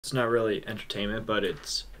It's not really entertainment, but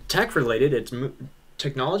it's tech related, it's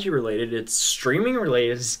technology related, it's streaming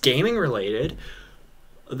related, it's gaming related.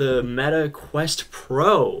 The Meta Quest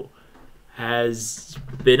Pro has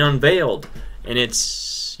been unveiled, and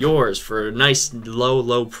it's yours for a nice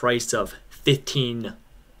low price of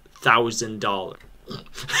 $15,000.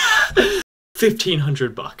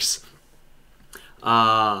 $1,500.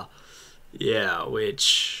 Yeah,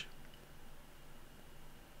 which,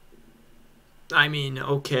 I mean,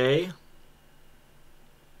 okay.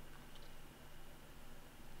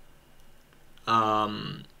 I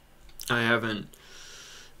haven't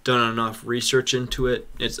done enough research into it.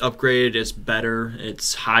 It's upgraded, it's better,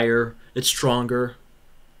 it's higher, it's stronger,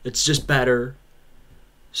 it's just better.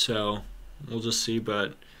 So we'll just see,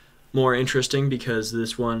 but more interesting because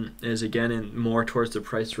this one is again in more towards the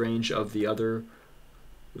price range of the other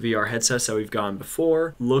VR headsets that we've gone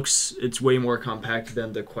before. It's way more compact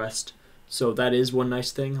than the Quest, so that is one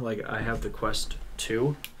nice thing. Like, I have the Quest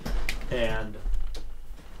 2, and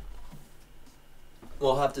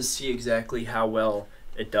we'll have to see exactly how well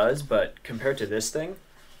it does, but compared to this thing,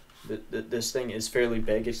 this thing is fairly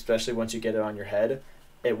big, especially once you get it on your head.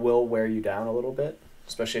 It will wear you down a little bit,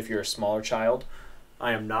 especially if you're a smaller child.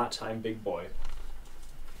 I am not, I'm big boy.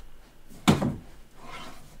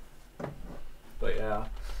 But yeah,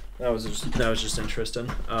 that was just interesting.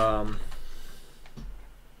 That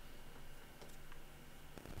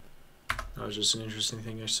was just an interesting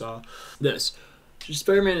thing I saw.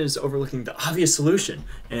 Spider-Man is overlooking the obvious solution,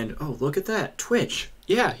 and oh, look at that, Twitch.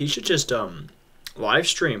 Yeah, he should just live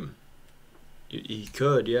stream. He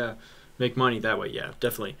could, yeah, make money that way. Yeah,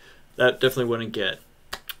 definitely. That definitely wouldn't get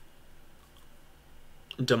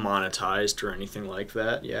demonetized or anything like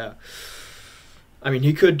that. Yeah, I mean,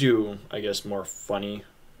 he could do, I guess, more funny,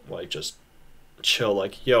 like just chill,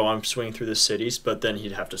 like, yo, I'm swinging through the cities, but then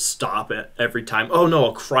he'd have to stop it every time. Oh no,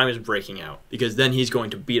 a crime is breaking out, because then he's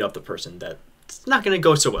going to beat up the person. That's not going to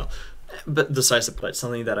go so well. But besides the point,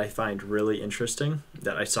 something that I find really interesting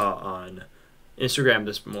that I saw on Instagram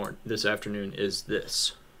this afternoon is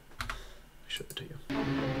this. I'll show it to you.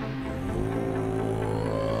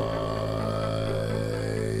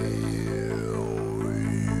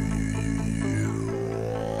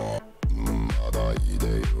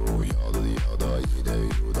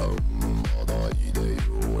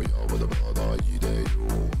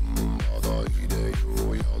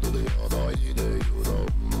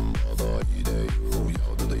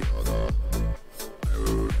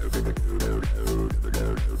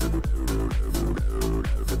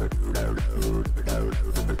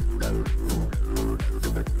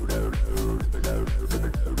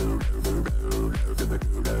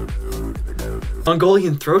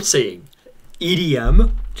 Mongolian throat singing,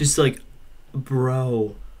 EDM, just like,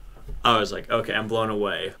 bro. I was like, okay, I'm blown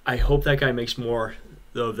away. I hope that guy makes more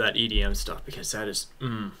of that EDM stuff, because that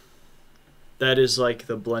is like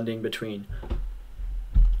the blending between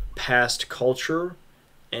past culture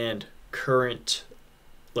and current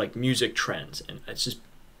like music trends, and it's just,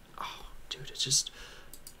 oh dude, it's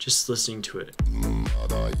just listening to it.